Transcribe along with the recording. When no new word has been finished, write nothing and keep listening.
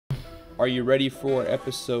Are you ready for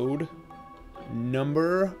episode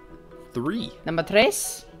number 3? Number 3? I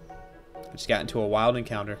just got into a wild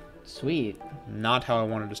encounter. Sweet. Not how I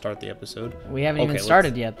wanted to start the episode. We haven't even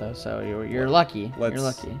started yet, though, so you're lucky. You're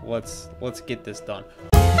lucky. Let's get this done.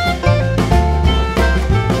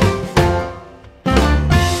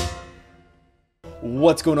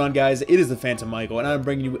 What's going on, guys? It is the Phantom Michael, and I'm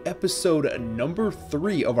bringing you episode number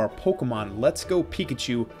 3 of our Pokemon Let's Go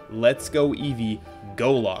Pikachu, Let's Go Eevee,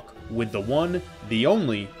 GoLocke, with the one, the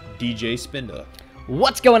only, DJ Spinda.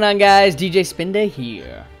 What's going on, guys? DJ Spinda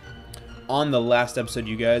here. On the last episode,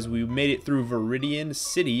 you guys, we made it through Viridian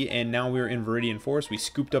City, and now we're in Viridian Forest. We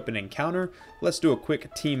scooped up an encounter. Let's do a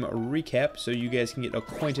quick team recap so you guys can get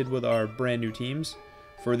acquainted with our brand new teams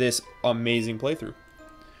for this amazing playthrough.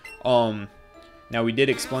 Now, we did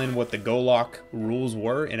explain what the GoLocke rules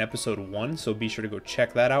were in episode 1, so be sure to go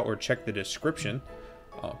check that out or check the description.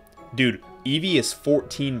 Dude, Eevee is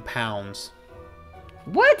 14 pounds.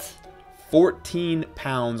 What? 14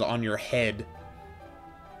 pounds on your head.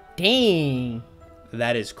 Dang.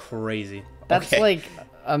 That is crazy. That's like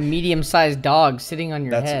a medium-sized dog sitting on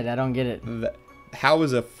your head. I don't get it. How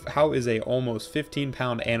is a almost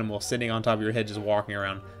 15-pound animal sitting on top of your head just walking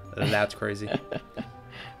around? That's crazy.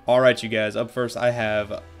 Alright, you guys. Up first, I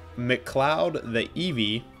have McCloud, the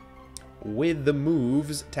Eevee, with the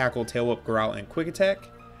moves Tackle, Tail Whip, Growl, and Quick Attack.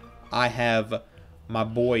 I have my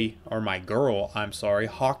boy, or my girl, I'm sorry,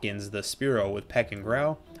 Hawkins, the Spearow, with Peck and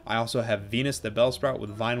Growl. I also have Venus, the Bellsprout, with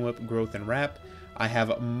Vine Whip, Growth, and Wrap. I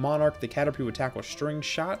have Monarch, the Caterpie, with Tackle, String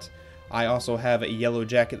Shot. I also have a Yellow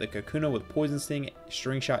Jacket, the Kakuna, with Poison Sting,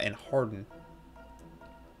 String Shot, and Harden.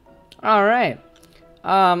 Alright.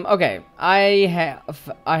 Okay. I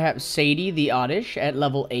have Sadie, the Oddish, at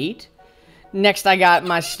level 8. Next, I got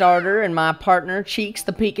my starter and my partner, Cheeks,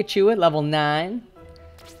 the Pikachu, at level 9.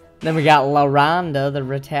 Then we got LaRonda, the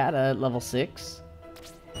Rattata, at level 6.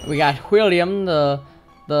 We got William, the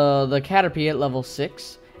Caterpie, at level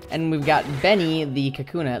 6. And we've got Benny, the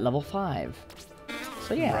Kakuna, at level 5.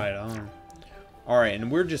 So, yeah. Right on. Alright,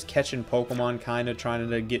 and we're just catching Pokemon, kind of trying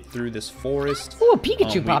to get through this forest. Oh, a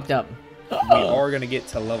Pikachu popped up. We are going to get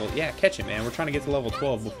to level... Yeah, catch it, man. We're trying to get to level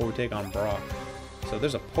 12 before we take on Brock. So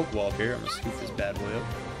there's a Pokeball up here. I'm going to scoop this bad boy up.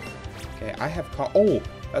 Okay, I have caught... Oh!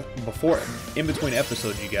 Before, in between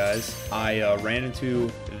episodes, you guys, I ran into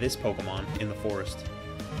this Pokemon in the forest.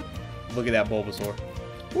 Look at that Bulbasaur.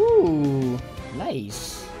 Ooh,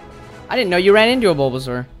 nice. I didn't know you ran into a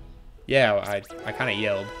Bulbasaur. Yeah, I kind of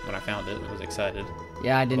yelled when I found it. I was excited.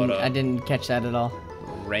 Yeah, I didn't catch that at all.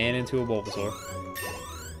 Ran into a Bulbasaur.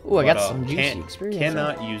 Ooh, I got some juicy experience.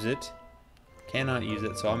 Cannot use it. Cannot use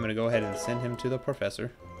it, so I'm going to go ahead and send him to the professor.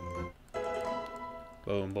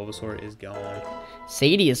 Boom, Bulbasaur is gone.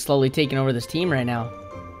 Sadie is slowly taking over this team right now.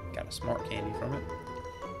 Got a smart candy from it.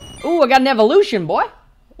 Ooh, I got an evolution, boy.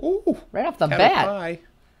 Ooh, right off the bat.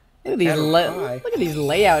 Look at these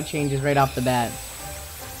layout changes right off the bat.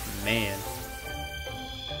 Man.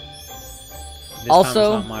 This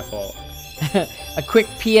also, time it's not my fault. A quick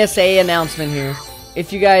PSA announcement here.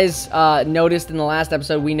 If you guys noticed in the last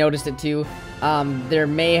episode, we noticed it too. There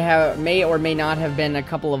may or may not have been a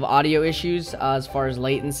couple of audio issues as far as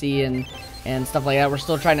latency and stuff like that. We're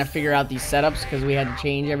still trying to figure out these setups because we had to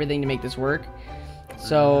change everything to make this work.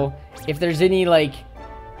 So if there's any, like,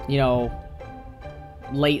 you know,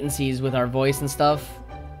 latencies with our voice and stuff,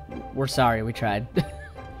 we're sorry. We tried.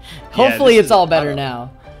 Hopefully it's all better now.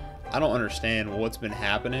 I don't understand what's been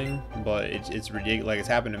happening, but it's ridiculous. Like, it's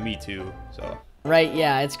happened to me too. So. Right,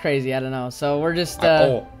 yeah, it's crazy. I don't know. So we're just.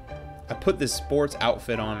 I put this sports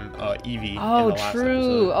outfit on Eevee. Oh, in the last true.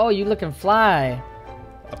 episode. Oh, you looking fly.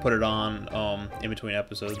 I put it on in between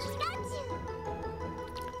episodes.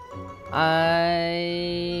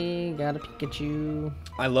 I got a Pikachu.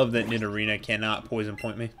 I love that Nidorina cannot poison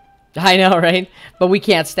point me. I know, right? But we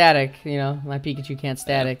can't static. You know, my Pikachu can't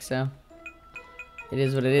static, so it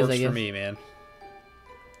is what it is. Works I guess. For me, man.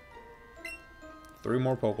 3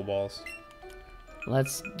 more Pokeballs.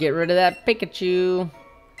 Let's get rid of that Pikachu.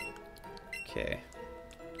 Okay.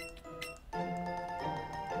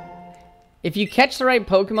 If you catch the right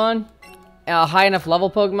Pokemon, a high enough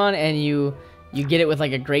level Pokemon, and you get it with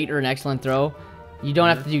like a great or an excellent throw, you don't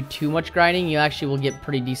have to do too much grinding. You actually will get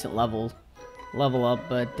pretty decent level up.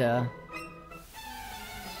 But man,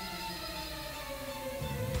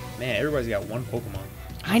 everybody's got 1 Pokemon.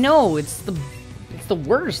 I know, it's the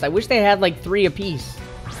worst. I wish they had like 3 apiece,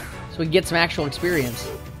 so we could get some actual experience.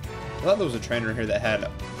 I thought there was a trainer here that had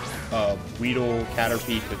Weedle,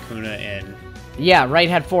 Caterpie, Kakuna, and... Yeah, right,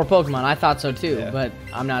 had 4 Pokemon. I thought so too, Yeah. but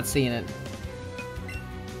I'm not seeing it.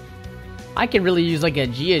 I could really use like a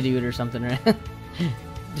Geodude or something, right?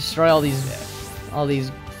 destroy all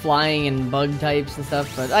these flying and bug types and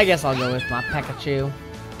stuff. But I guess I'll go with my Pikachu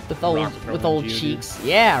with old cheeks.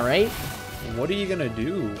 Yeah, right. What are you gonna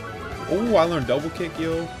do? Oh, I learned double kick,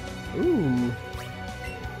 yo. Ooh.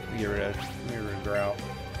 Get rid of Growl.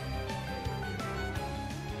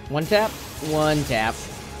 One tap. One tap.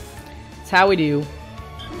 That's how we do.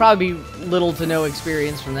 Probably little to no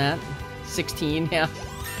experience from that. 16, yeah.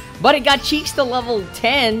 But it got cheeks to level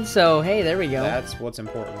 10, so hey, there we go. That's what's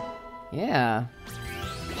important. Yeah.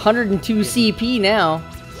 102 CP now.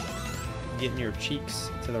 Getting your cheeks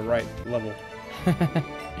to the right level.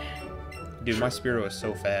 Dude, my Spearow is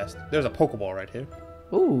so fast. There's a Pokeball right here.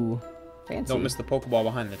 Ooh, fancy. Don't miss the Pokeball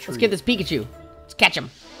behind the tree. Let's get this Pikachu. Let's catch him.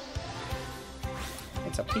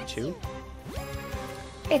 It's a Pichu.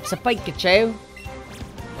 It's a Pikachu.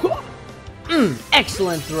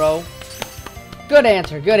 Excellent throw. Good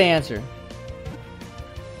answer, good answer.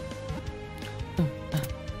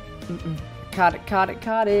 Caught it, caught it,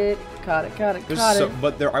 caught it. Caught it, caught it, caught it.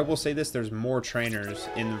 But I will say this, there's more trainers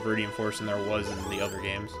in the Viridian Forest than there was in the other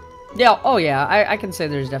games. Yeah, oh yeah, I can say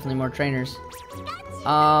there's definitely more trainers.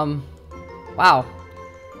 Wow.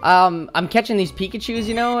 I'm catching these Pikachus,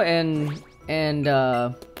 you know, and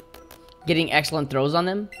getting excellent throws on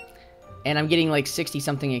them. And I'm getting like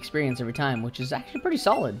 60-something experience every time, which is actually pretty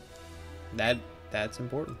solid. That's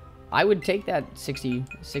important. I would take that 60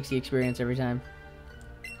 experience every time.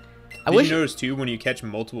 Did you notice too when you catch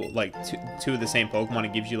multiple, like two of the same Pokemon,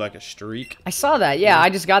 it gives you like a streak? I saw that. Yeah, I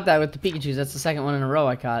just got that with the Pikachus. That's the second one in a row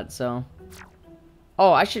I caught. So,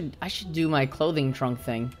 oh, I should do my clothing trunk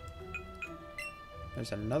thing.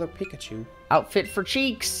 There's another Pikachu. Outfit for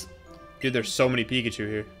Cheeks. Dude, there's so many Pikachu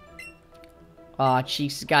here.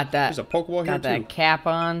 Cheeks got that. There's a Pokeball here got that too. cap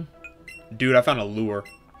on. Dude, I found a lure.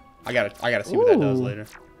 I gotta see what that does later.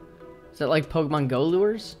 Is that like Pokemon Go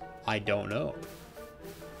lures? I don't know.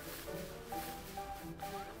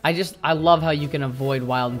 I love how you can avoid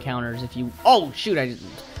wild encounters if you. Oh shoot!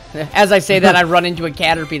 As I say that, I run into a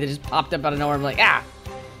Caterpie that just popped up out of nowhere. I'm like, ah.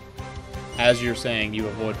 As you're saying, you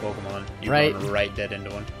avoid Pokemon. You run right dead into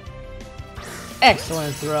one.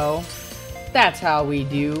 Excellent throw. That's how we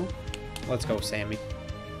do. Let's go, Sammy.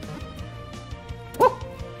 Woo!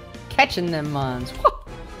 Catching them mons. Woo!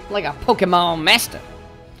 Like a Pokemon master.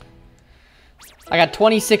 I got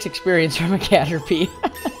 26 experience from a Caterpie.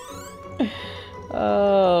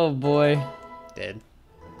 Oh boy. Dead.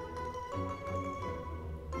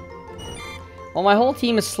 Well, my whole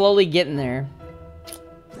team is slowly getting there.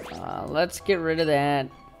 Let's get rid of that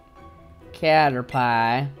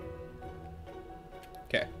Caterpie.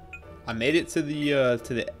 Okay, I made it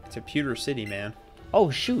to Pewter City, man. Oh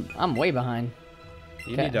shoot, I'm way behind.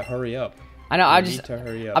 You need to hurry up. I know. You need to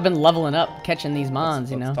hurry up. I've been leveling up, catching these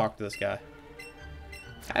mons. Let's talk to this guy.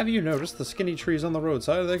 Have you noticed the skinny trees on the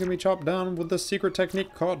roadside? They can be chopped down with this secret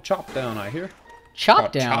technique called chop down, I hear.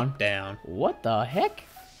 Chop down? Chop down. What the heck?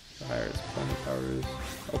 Fires, plenty powers.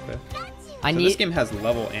 Okay. So this game has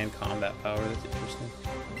level and combat power. That's interesting.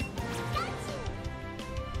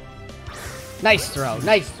 Nice throw.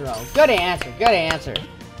 Nice throw. Good answer. Good answer.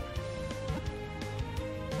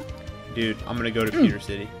 Dude, I'm gonna go to Pewter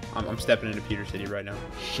City. I'm stepping into Pewter City right now.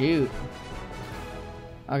 Shoot.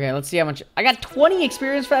 Okay, let's see how much. I got 20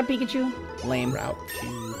 experience for that Pikachu. Lame. Route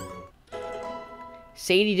 2.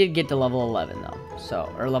 Sadie did get to level 11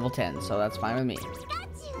 though, or level 10, so that's fine with me.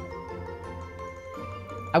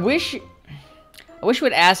 I wish it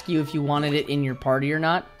would ask you if you wanted it in your party or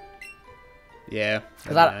not. Yeah,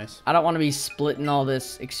 that'd be nice. I don't want to be splitting all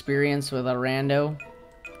this experience with a rando.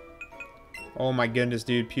 Oh my goodness,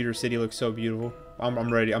 dude! Pewter City looks so beautiful.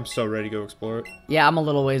 I'm ready. I'm so ready to go explore it. Yeah, I'm a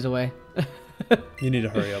little ways away. You need to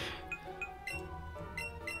hurry up.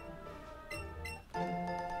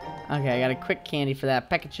 Okay, I got a quick candy for that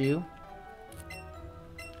Pikachu.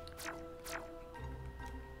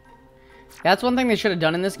 That's one thing they should have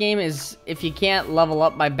done in this game is if you can't level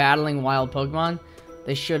up by battling wild Pokemon,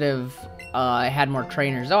 they should have had more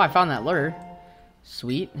trainers. Oh, I found that lure.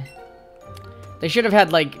 Sweet. They should have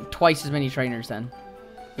had like twice as many trainers then.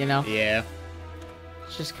 You know? Yeah.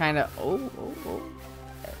 It's just kind of...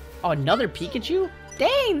 Oh, another Pikachu?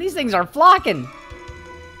 Dang, these things are flocking.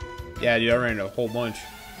 Yeah, dude, I ran into a whole bunch.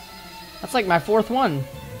 That's like my fourth one.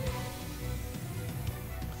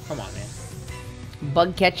 Come on, man.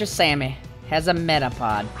 Bug catcher Sammy has a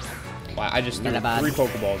Metapod. Wow, I just threw 3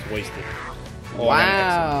 Pokeballs wasted. Oh,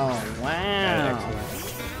 wow, wow.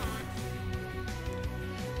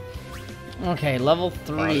 Okay, level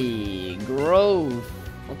 3. Growth.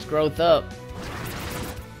 Let's growth up.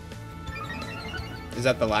 Is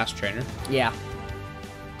that the last trainer? Yeah.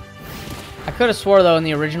 I could have swore, though, in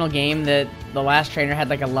the original game that the last trainer had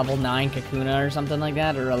like a level 9 Kakuna or something like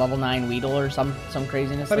that, or a level 9 Weedle or some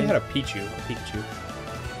craziness. I thought he had a Pikachu.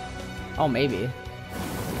 Oh, maybe.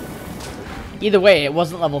 Either way, it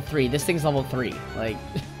wasn't level 3. This thing's level 3. Like,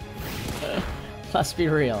 let's be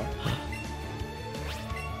real.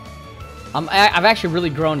 I've actually really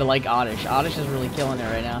grown to like Oddish. Oddish is really killing it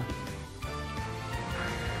right now.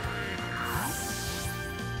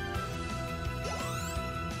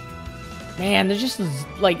 Man, there's just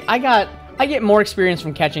like I get more experience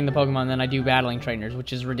from catching the Pokemon than I do battling trainers,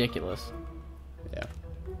 which is ridiculous. Yeah.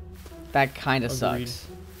 That kind of sucks.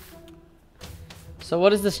 So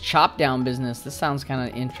what is this chop down business? This sounds kind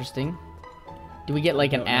of interesting. Do we get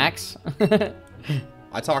like an axe?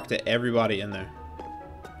 I talked to everybody in there.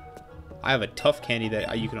 I have a tough candy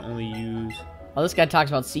that you can only use. Oh, this guy talks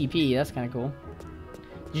about CP. That's kind of cool.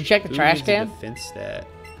 Did you check the trash can? Defense stat.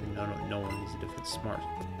 No one needs a defense. Smart.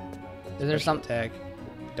 Is there some attack?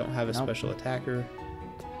 Don't have a special attacker.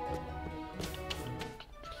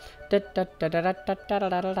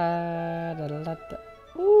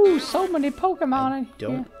 Ooh, so many Pokemon.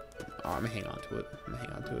 Don't. Oh, I'm gonna hang on to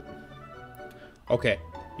it. Okay,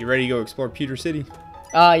 you ready to go explore Pewter City?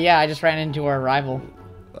 Yeah, I just ran into our rival.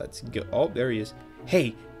 Let's go. Oh, there he is.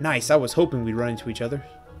 Hey, nice. I was hoping we'd run into each other.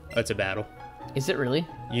 It's a battle. Is it really?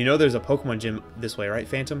 You know there's a Pokemon gym this way, right,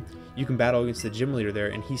 Phantom? You can battle against the gym leader there,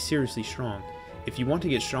 and he's seriously strong. If you want to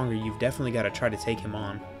get stronger, you've definitely got to try to take him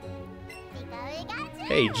on.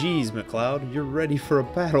 Hey, geez, McCloud, you're ready for a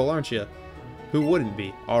battle, aren't you? Who wouldn't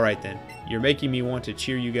be? Alright then, you're making me want to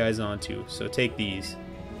cheer you guys on too, so take these.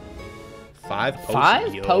 5 potions.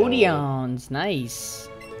 5 Podions, nice.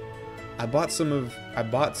 I bought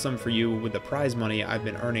some for you with the prize money I've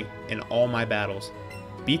been earning in all my battles.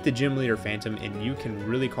 Beat the gym leader, Phantom, and you can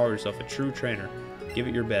really call yourself a true trainer. Give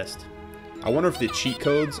it your best. I wonder if the cheat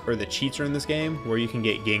codes or the cheats are in this game where you can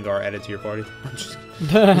get Gengar added to your party. I'm just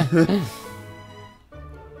kidding.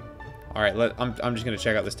 Alright, I'm just gonna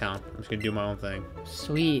check out this town. I'm just gonna do my own thing.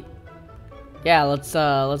 Sweet. Yeah, let's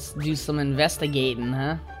do some investigating,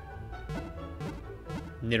 huh?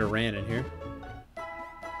 Nidoran in here.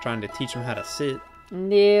 Trying to teach him how to sit.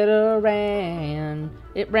 Nidoran,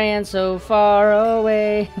 it ran so far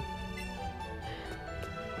away.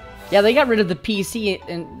 Yeah, they got rid of the PC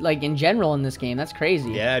in general in this game. That's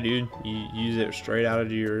crazy. Yeah, dude. You use it straight out of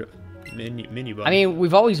your menu button. I mean,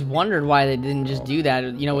 we've always wondered why they didn't just do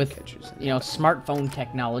that. You know, with smartphone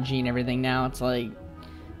technology and everything now, it's like.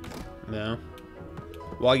 No.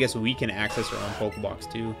 Well, I guess we can access our own Pokebox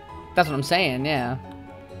too. That's what I'm saying. Yeah.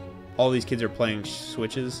 All these kids are playing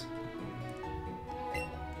Switches.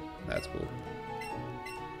 That's cool.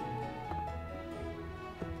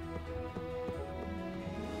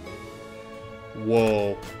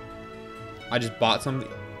 Whoa. I just bought some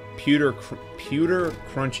pewter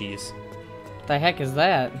crunchies. What the heck is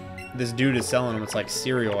that? This dude is selling them. It's like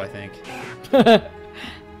cereal, I think.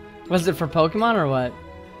 Was it for Pokemon or what?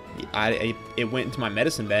 It went into my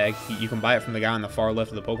medicine bag. You can buy it from the guy on the far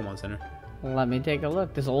left of the Pokemon Center. Let me take a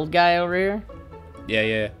look. This old guy over here?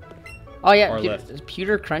 Yeah. Oh, yeah.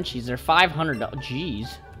 Pewter Crunchies. They're $500.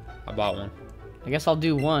 Jeez. I bought one. I guess I'll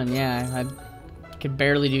do one. Yeah, I could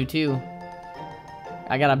barely do 2.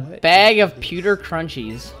 I got a bag of Pewter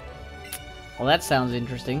Crunchies. Well, that sounds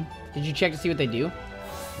interesting. Did you check to see what they do?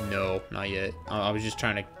 No, not yet. I was just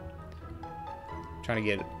trying to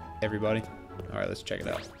get everybody. All right, let's check it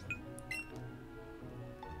out.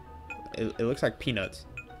 It looks like peanuts.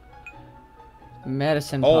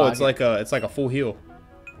 Medicine. Oh, pocket. it's like a full heal.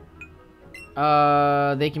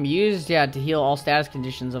 They can be used, to heal all status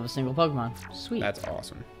conditions of a single Pokemon. Sweet. That's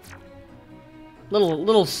awesome.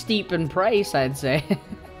 Little steep in price, I'd say.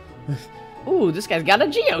 Ooh, this guy's got a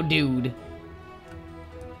Geodude.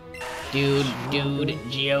 Dude,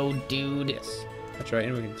 Geodude. Yes, that's right.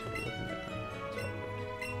 And we can take a look at that.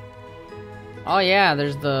 Oh yeah,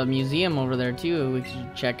 there's the museum over there too. We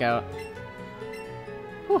could check out.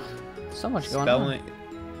 Whew, so much going on.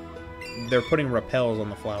 They're putting repels on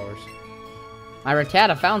the flowers. My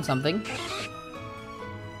Rattata found something.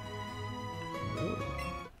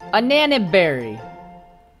 A Nanaberry.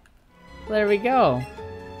 There we go.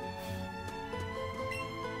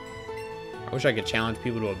 I wish I could challenge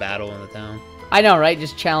people to a battle in the town. I know, right?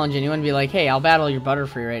 Just challenge anyone and be like, hey, I'll battle your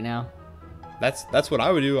Butterfree right now. That's what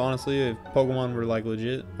I would do, honestly, if Pokemon were, like,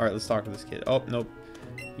 legit. Alright, let's talk to this kid. Oh, nope.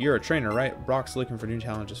 You're a trainer, right? Brock's looking for new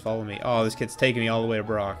challenges. Follow me. Oh, this kid's taking me all the way to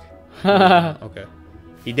Brock. Okay.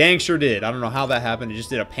 He dang sure did. I don't know how that happened. It just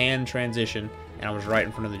did a pan transition, and I was right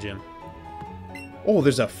in front of the gym. Oh,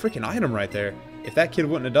 there's a freaking item right there. If that kid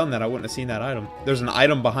wouldn't have done that, I wouldn't have seen that item. There's an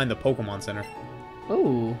item behind the Pokemon Center.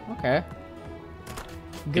 Ooh, okay.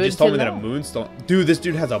 He just told me that a moonstone... Dude, this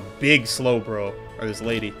dude has a big slow, bro. Or this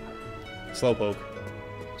lady. Slowpoke.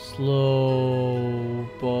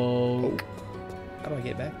 Slowpoke. Oh. How do I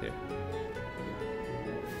get back there?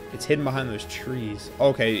 It's hidden behind those trees.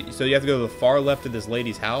 Okay, so you have to go to the far left of this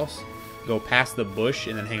lady's house, go past the bush,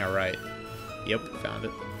 and then hang a right. Yep, found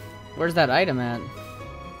it. Where's that item at?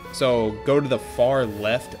 So go to the far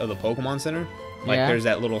left of the Pokemon Center. Like Yeah. there's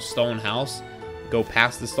that little stone house. Go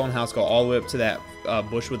past the stone house, go all the way up to that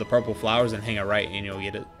bush with the purple flowers, and hang a right, and you'll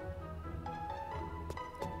get it.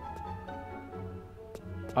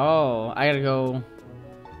 Oh, I gotta go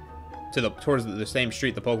To towards the same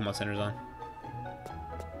street the Pokemon Center's on.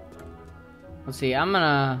 Let's see. I'm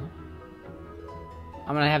gonna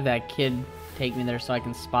have that kid take me there so I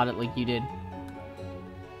can spot it like you did.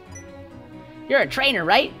 You're a trainer,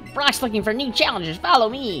 right? Brock's looking for new challenges. Follow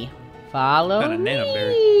me. Follow Got a nano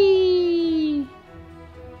berry. me.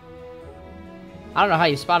 I don't know how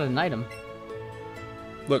you spotted an item.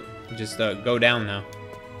 Look, just go down now.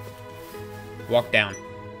 Walk down.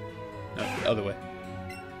 No, the other way.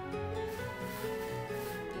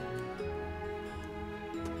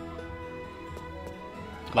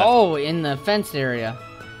 Left. Oh, in the fenced area.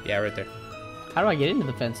 Yeah, right there. How do I get into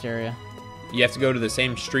the fenced area? You have to go to the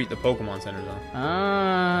same street the Pokemon Center's on.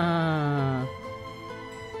 Ah.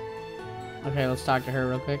 Okay, let's talk to her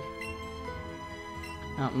real quick.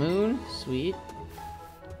 Mount Moon, sweet.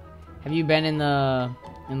 Have you been in the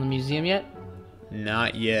museum yet?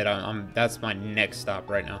 Not yet. That's my next stop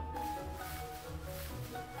right now.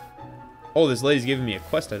 Oh, this lady's giving me a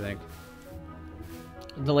quest, I think.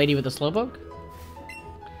 The lady with the slowpoke?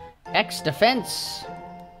 X defense.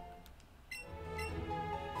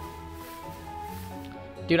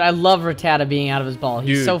 Dude, I love Rattata being out of his ball.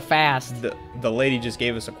 He's Dude, so fast. The lady just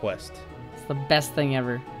gave us a quest. It's the best thing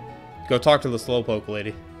ever. Go talk to the Slowpoke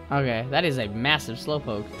lady. Okay, that is a massive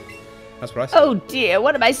slowpoke. That's what I said. Oh dear,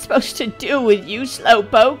 what am I supposed to do with you,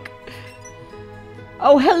 slowpoke?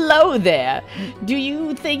 Oh, hello there. Do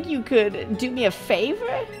you think you could do me a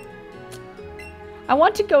favor? I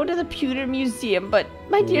want to go to the Pewter Museum, but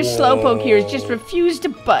my dear Slowpoke here has just refused to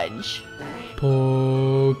budge.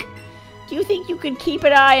 Poke. Do you think you could keep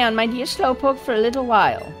an eye on my dear Slowpoke for a little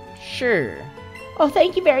while? Sure. Oh,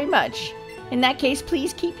 thank you very much. In that case,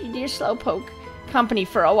 please keep your dear Slowpoke company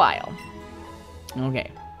for a while. Okay.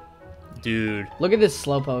 Dude. Look at this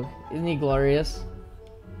Slowpoke. Isn't he glorious?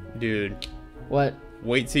 Dude. What?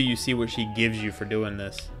 Wait till you see what she gives you for doing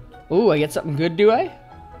this. Ooh, I get something good, do I?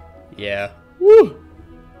 Yeah. Woo!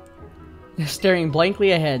 Staring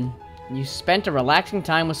blankly ahead. You spent a relaxing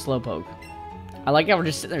time with Slowpoke. I like how we're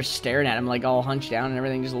just sitting there staring at him, like all hunched down and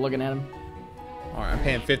everything, just looking at him. Alright, I'm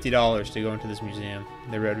paying $50 to go into this museum.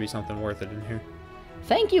 There better be something worth it in here.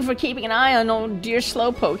 Thank you for keeping an eye on old dear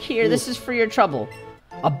Slowpoke. Here, this is for your trouble.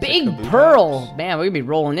 A big Kaboom pearl! box. Man, we could be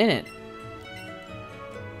rolling in it.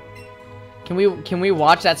 Can we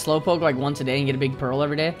watch that Slowpoke like once a day and get a big pearl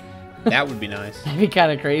every day? That would be nice. That'd be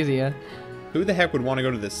kind of crazy, yeah. Who the heck would want to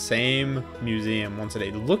go to the same museum once a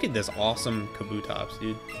day? Look at this awesome Kabutops,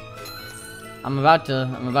 dude. I'm about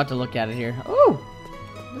to look at it here. Ooh!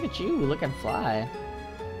 Look at you, look at fly.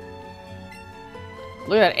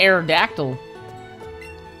 Look at that Aerodactyl.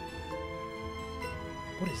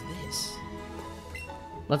 What is this?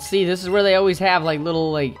 Let's see, this is where they always have like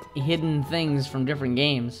little like hidden things from different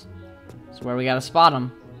games. It's where we gotta spot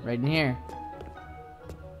them, right in here.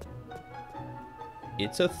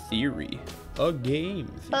 It's a theory. A game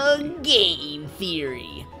theory. A game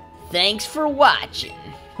theory. Thanks for watching.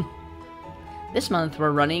 This month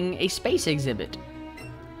we're running a space exhibit.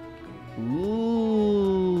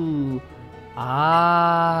 Ooh.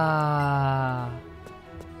 Ah.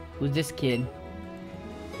 Who's this kid?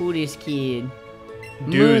 Who this kid?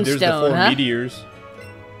 Dude, there's the Moonstone, four huh? meteors.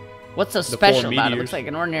 What's so The special four about it? meteors. Looks like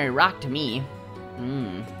an ordinary rock to me.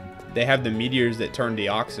 Hmm. They have the meteors that turn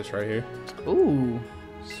Deoxys right here. Ooh,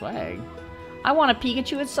 swag. I want a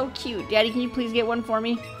Pikachu, it's so cute. Daddy, can you please get one for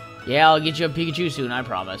me? Yeah, I'll get you a Pikachu soon, I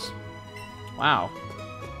promise. Wow.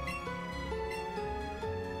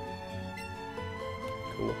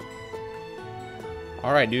 Cool.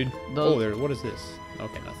 Alright, dude. Those- Oh, there. What is this?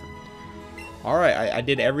 Okay, nothing. Alright, I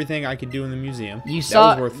did everything I could do in the museum. You that saw-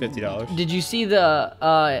 was worth $50. Did you see the,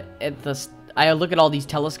 I look at all these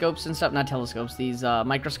telescopes and stuff, not telescopes, these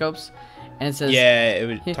microscopes, and it says... Yeah, it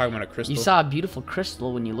was talking about a crystal. You saw a beautiful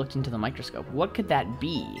crystal when you looked into the microscope. What could that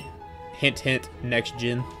be? Hint, hint, next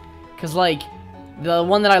gen. Because, like, the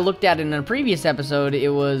one that I looked at in a previous episode, it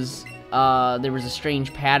was, there was a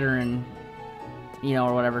strange pattern, you know,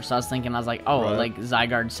 or whatever, so I was like, oh, Right. like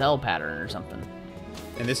Zygarde cell pattern or something.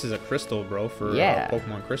 And this is a crystal, bro, for Yeah.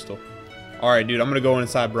 Pokemon Crystal. Alright, dude, I'm gonna go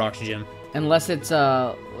inside Brock's gym. Unless it's,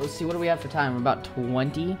 let's see, what do we have for time? We're about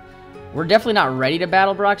 20. We're definitely not ready to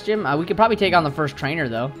battle Brock's gym. We could probably take on the first trainer,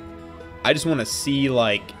 though. I just want to see,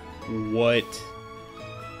 like, what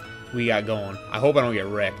we got going. I hope I don't get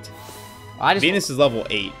wrecked. Venus is level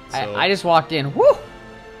 8. So. I just walked in. Woo!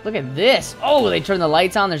 Look at this. Oh, they turned the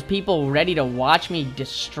lights on. There's people ready to watch me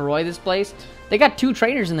destroy this place. They got 2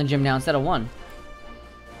 trainers in the gym now instead of 1.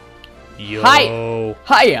 Yo.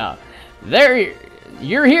 Hiya.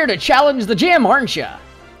 You're here to challenge the gym, aren't ya?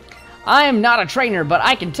 I am not a trainer, but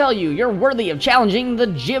I can tell you, you're worthy of challenging the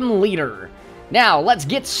gym leader. Now, let's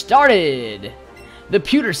get started. The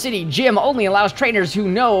Pewter City Gym only allows trainers who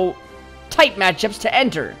know type matchups to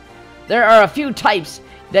enter. There are a few types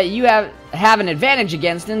that you have an advantage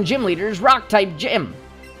against in Gym Leader's Rock-type gym.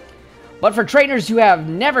 But for trainers who have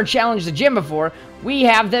never challenged the gym before, we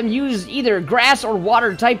have them use either Grass or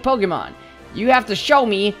Water-type Pokemon. You have to show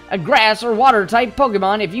me a Grass or Water-type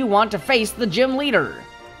Pokemon if you want to face the Gym Leader.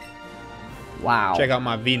 Wow. Check out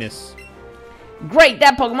my Venus. Great,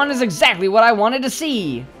 that Pokemon is exactly what I wanted to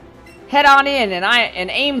see. Head on in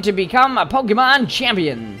and aim to become a Pokemon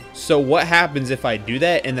champion. So what happens if I do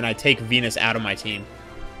that and then I take Venus out of my team?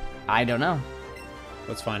 I don't know.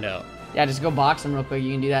 Let's find out. Yeah, just go box them real quick.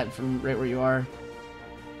 You can do that from right where you are.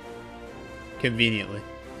 Conveniently.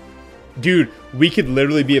 Dude, we could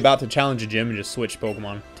literally be about to challenge a gym and just switch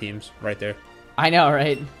Pokemon teams right there. I know,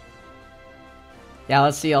 right? Yeah,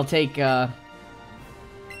 let's see. I'll take my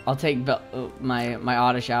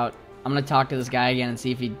Oddish out. I'm gonna talk to this guy again and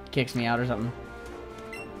see if he kicks me out or something.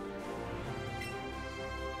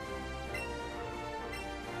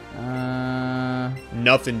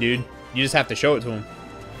 Nothing, dude. You just have to show it to him.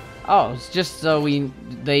 Oh, it's just so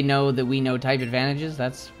they know that we know type advantages?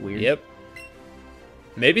 That's weird. Yep.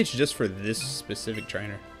 Maybe it's just for this specific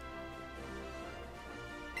trainer.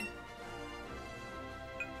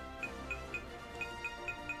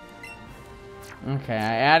 Okay,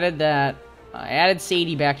 I added that. I added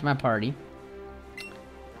Sadie back to my party.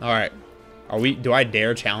 Alright. Do I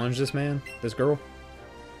dare challenge this man? This girl?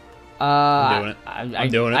 I'm doing it. I'm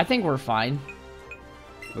doing it. I think we're fine.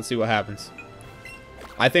 Let's see what happens.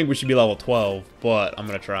 I think we should be level 12, but I'm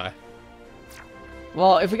gonna try.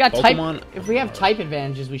 Well, if we got Pokemon, if we have type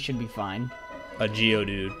advantages, we should be fine. A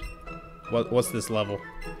Geodude. What's this level?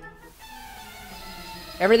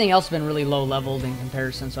 Everything else has been really low leveled in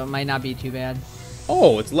comparison, so it might not be too bad.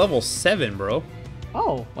 Oh, it's level 7, bro.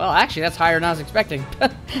 Oh, well, actually, that's higher than I was expecting.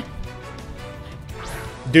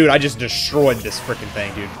 Dude, I just destroyed this freaking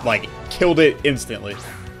thing, dude. Like, killed it instantly.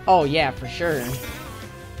 Oh, yeah, for sure.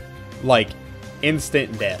 Like,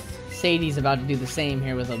 instant death. Sadie's about to do the same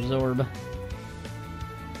here with Absorb.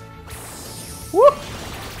 Woo!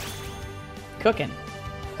 Cooking.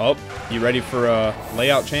 Oh, you ready for a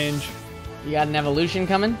layout change? You got an evolution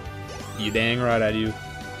coming? You dang right I do.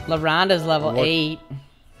 LaRonda's level 8.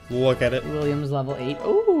 Look at it. William's level 8.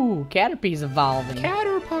 Ooh, Caterpie's evolving.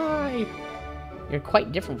 Caterpie! You're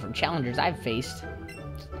quite different from challengers I've faced.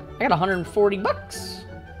 I got 140 bucks.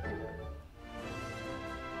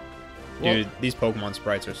 Dude, these Pokemon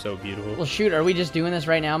sprites are so beautiful. Well, shoot, are we just doing this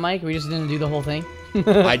right now, Mike? Are we just gonna do the whole thing?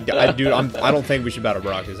 I don't think we should battle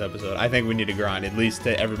Brock this episode. I think we need to grind at least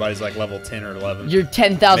to everybody's like level 10 or 11. You're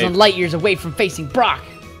 10,000 light years away from facing Brock.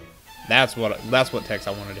 That's what text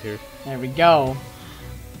I wanted to hear. There we go.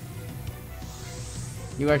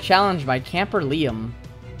 You are challenged by Camper Liam.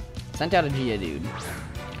 Sent out a Geodude.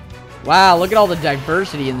 Wow, look at all the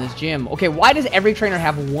diversity in this gym. Okay, why does every trainer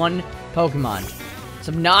have one Pokemon? It's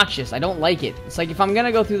obnoxious. I don't like it. It's like if I'm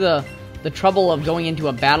gonna go through the trouble of going into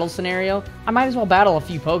a battle scenario, I might as well battle a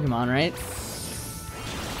few Pokemon, right?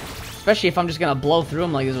 Especially if I'm just gonna blow through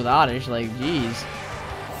them like this with Oddish. Like, jeez.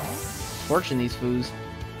 Torching these foos.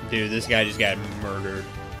 Dude, this guy just got murdered.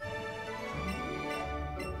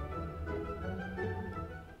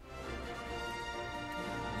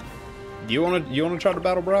 Do you wanna try to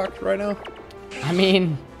battle Brock right now? I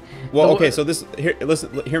mean, well, okay. So this here,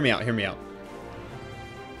 listen, hear me out. Hear me out.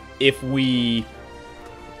 If we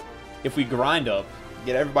grind up,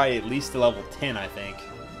 get everybody at least to level 10, I think,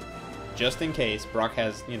 just in case Brock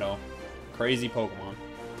has, you know, crazy Pokemon,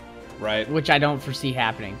 right? Which I don't foresee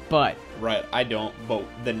happening, but right, I don't. But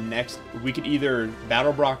we could either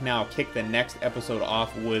battle Brock now, kick the next episode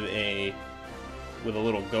off with a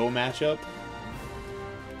little Go matchup.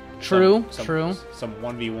 True. Some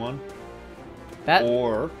 1v1. That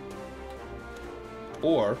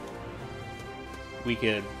or we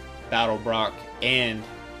could battle Brock and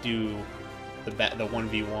do the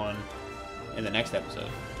 1v1 in the next episode.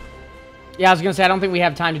 Yeah, I was gonna say I don't think we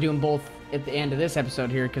have time to do them both at the end of this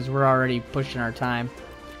episode here because we're already pushing our time.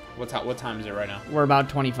 What time is it right now? We're about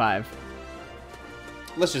 25.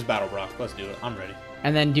 Let's just battle Brock. Let's do it. I'm ready.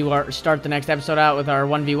 And then start the next episode out with our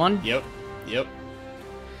 1v1? Yep. Yep.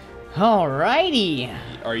 Alrighty.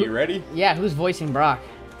 Are you ready? Yeah, who's voicing Brock?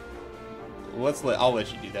 I'll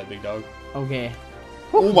let you do that, big dog. Okay.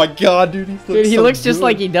 Oh my god, dude, He looks just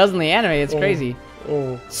like he does in the anime. It's crazy.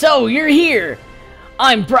 So, you're here.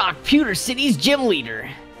 I'm Brock, Pewter City's gym leader.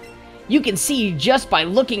 You can see just by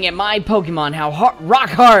looking at my Pokemon how rock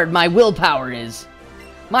hard my willpower is.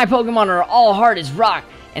 My Pokemon are all hard as rock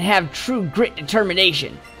and have true grit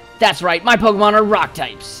determination. That's right, my Pokemon are rock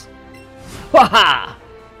types. Waha!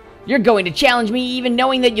 You're going to challenge me even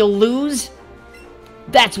knowing that you'll lose?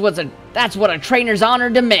 That's what a trainer's honor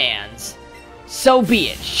demands. So be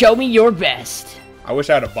it. Show me your best. I wish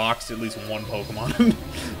I had a boxed at least one Pokemon.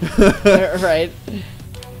 Right.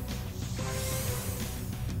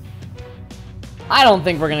 I don't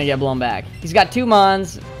think we're going to get blown back. He's got 2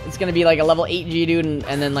 Mons. It's going to be like a level 8 Geodude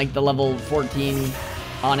and then like the level 14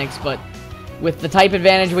 Onix. But with the type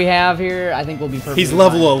advantage we have here, I think we'll be perfect. He's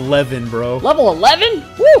level 11, bro. Level 11?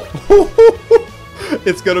 Woo!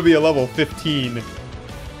 It's going to be a level 15.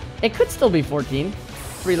 It could still be 14.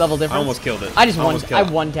 3 level difference. I almost killed it. I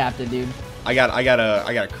one-tapped it, dude. I got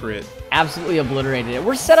a crit. Absolutely obliterated it.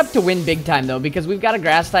 We're set up to win big time, though, because we've got a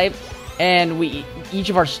grass type, and each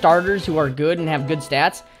of our starters who are good and have good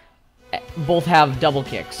stats both have double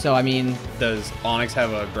kicks. So, I mean... Does Onix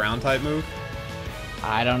have a ground type move?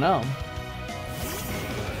 I don't know.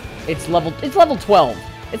 It's level 12.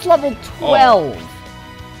 It's level 12. Oh.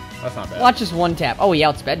 That's not bad. Watch this one tap. Oh, he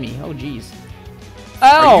outsped me. Oh, jeez.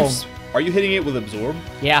 Oh! Are you hitting it with Absorb?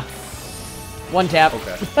 Yeah. One tap.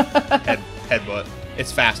 Okay. Headbutt.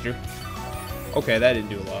 It's faster. Okay, that didn't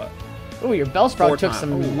do a lot. Oh, your Bellsprout took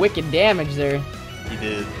some wicked damage there. He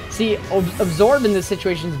did. See, Absorb in this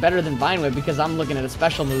situation is better than Vine Whip because I'm looking at a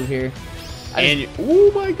special move here.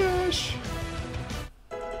 Oh my gosh.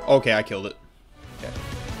 Okay, I killed it. Okay.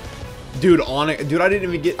 Dude, I didn't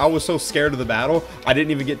even get... I was so scared of the battle, I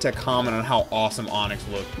didn't even get to comment on how awesome Onix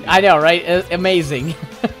looked. I know, right? Amazing.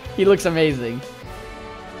 He looks amazing.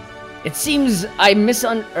 It seems I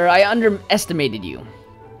underestimated you.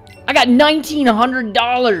 I got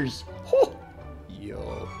 $1,900. Yo,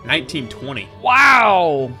 1920.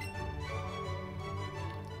 Wow.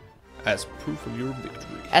 As proof of your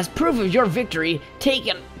victory. As proof of your victory, take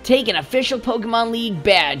an official Pokemon League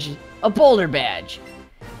badge, a Boulder Badge.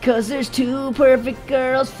 'Cause there's 2 perfect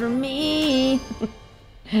girls for me.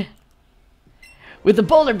 With the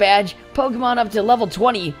Boulder Badge, Pokemon up to level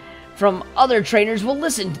 20 from other trainers will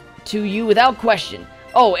listen to you without question.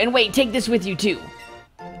 Oh, and wait, take this with you too.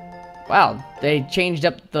 Wow, they changed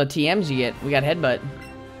up the TMs you get. We got Headbutt.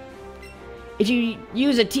 If you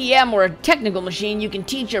use a TM or a technical machine, you can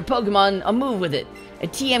teach your Pokemon a move with it. A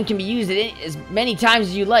TM can be used as many times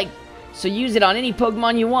as you like, so use it on any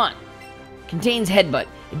Pokemon you want. Contains Headbutt.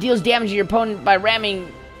 It deals damage to your opponent by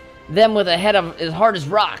ramming them with a head as hard as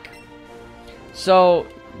rock. So,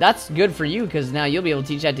 that's good for you, because now you'll be able to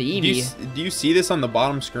teach that to Eevee. Do you see this on the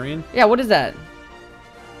bottom screen? Yeah, what is that?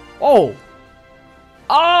 Oh!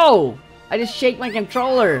 Oh! I just shake my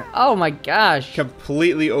controller. Oh my gosh.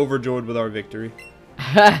 Completely overjoyed with our victory.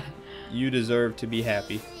 You deserve to be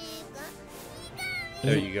happy.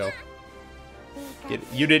 There you go.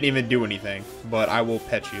 You didn't even do anything, but I will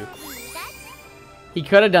pet you. He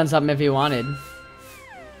could have done something if he wanted.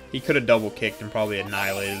 He could have double kicked and probably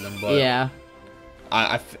annihilated them, but yeah.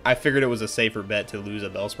 I figured it was a safer bet to lose a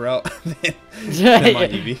Bellsprout than my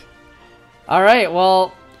Eevee. Alright,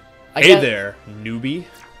 well... Hey there, newbie.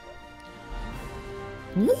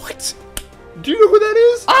 What? Do you know who that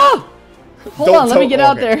is? Ah! Hold on, let me get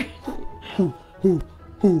out there.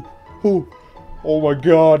 Oh my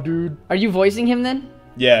god, dude. Are you voicing him then?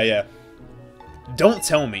 Yeah. Don't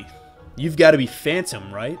tell me. You've got to be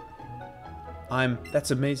Phantom, right?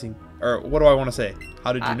 That's amazing. Or what do I want to say?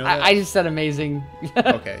 How did you know that? I just said amazing.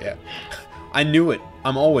 Okay, yeah. I knew it.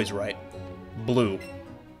 I'm always right. Blue.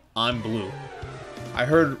 I'm Blue. I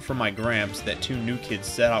heard from my Gramps that 2 new kids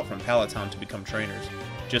set out from Pallet Town to become trainers,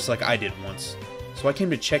 just like I did once. So I came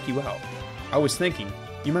to check you out. I was thinking,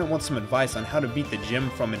 you might want some advice on how to beat the gym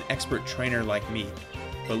from an expert trainer like me.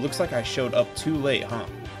 But looks like I showed up too late, huh?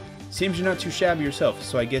 Seems you're not too shabby yourself,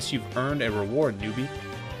 so I guess you've earned a reward, newbie.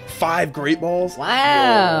 5 Great Balls?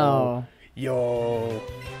 Wow. Yo.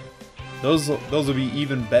 Those will be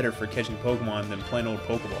even better for catching Pokemon than plain old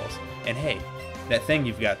Pokeballs. And hey, that thing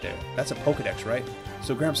you've got there, that's a Pokedex, right?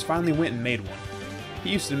 So Gramps finally went and made one. He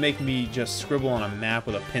used to make me just scribble on a map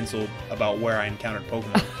with a pencil about where I encountered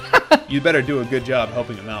Pokemon. You'd better do a good job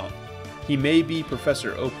helping him out. He may be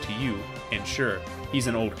Professor Oak to you, and sure, He's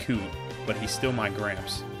an old coot, but he's still my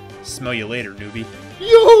gramps. Smell you later, newbie.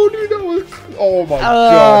 Yo, dude, that was... Oh, my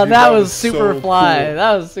God. Dude, that was super so fly. cool.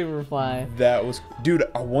 That was super fly. That was... Dude,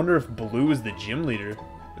 I wonder if Blue is the gym leader.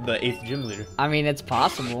 The 8th gym leader. I mean, it's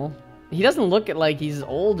possible. He doesn't look like he's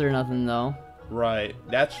old or nothing, though. Right.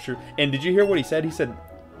 That's true. And did you hear what he said? He said,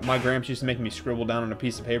 my gramps used to make me scribble down on a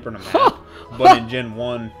piece of paper and a map. But in Gen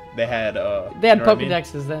 1, they had... they had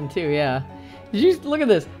Pokedexes then, too, yeah. Did you look at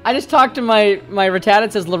this? I just talked to my Rattata.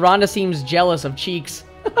 It says, LaRonda seems jealous of Cheeks.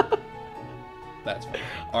 That's funny.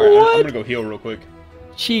 Alright, I'm gonna go heal real quick.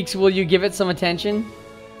 Cheeks, will you give it some attention?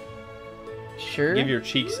 Sure. Give your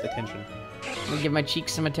cheeks attention. I'm gonna give my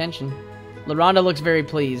cheeks some attention. LaRonda looks very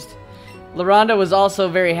pleased. LaRonda was also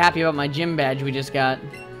very happy about my gym badge we just got.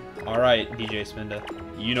 Alright, DJ Spinda.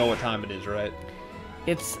 You know what time it is, right?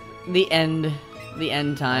 It's the end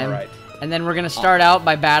time. Alright. And then we're gonna start out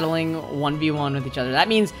by battling 1v1 with each other. That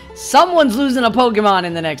means someone's losing a Pokemon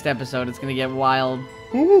in the next episode. It's gonna get wild.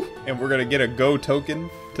 Woo. And we're gonna get a Go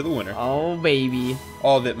token to the winner. Oh, baby.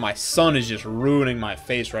 Oh, that my sun is just ruining my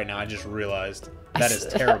face right now. I just realized. That is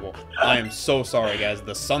terrible. I am so sorry, guys.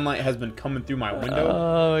 The sunlight has been coming through my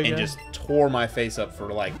window and just tore my face up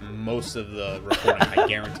for, like, most of the recording, I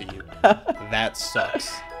guarantee you. That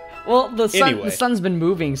sucks. Well, the sun's been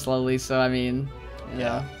moving slowly, so, I mean,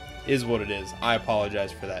 yeah. Is what it is. I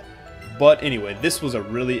apologize for that. But anyway, this was a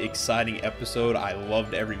really exciting episode. I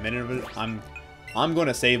loved every minute of it. I'm going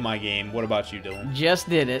to save my game. What about you, Dylan? Just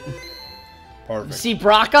did it. Perfect. See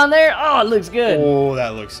Brock on there? Oh, it looks good. Oh,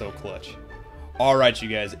 that looks so clutch. Alright, you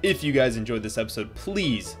guys. If you guys enjoyed this episode,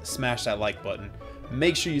 please smash that like button.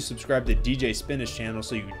 Make sure you subscribe to DJ Spinda's channel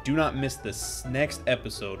so you do not miss this next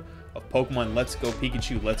episode of Pokemon Let's Go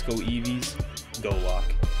Pikachu, Let's Go Eevee's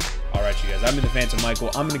GoLocke. Alright, you guys. I've been the Phantom Michael.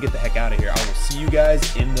 I'm going to get the heck out of here. I will see you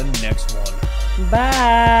guys in the next one.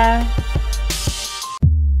 Bye.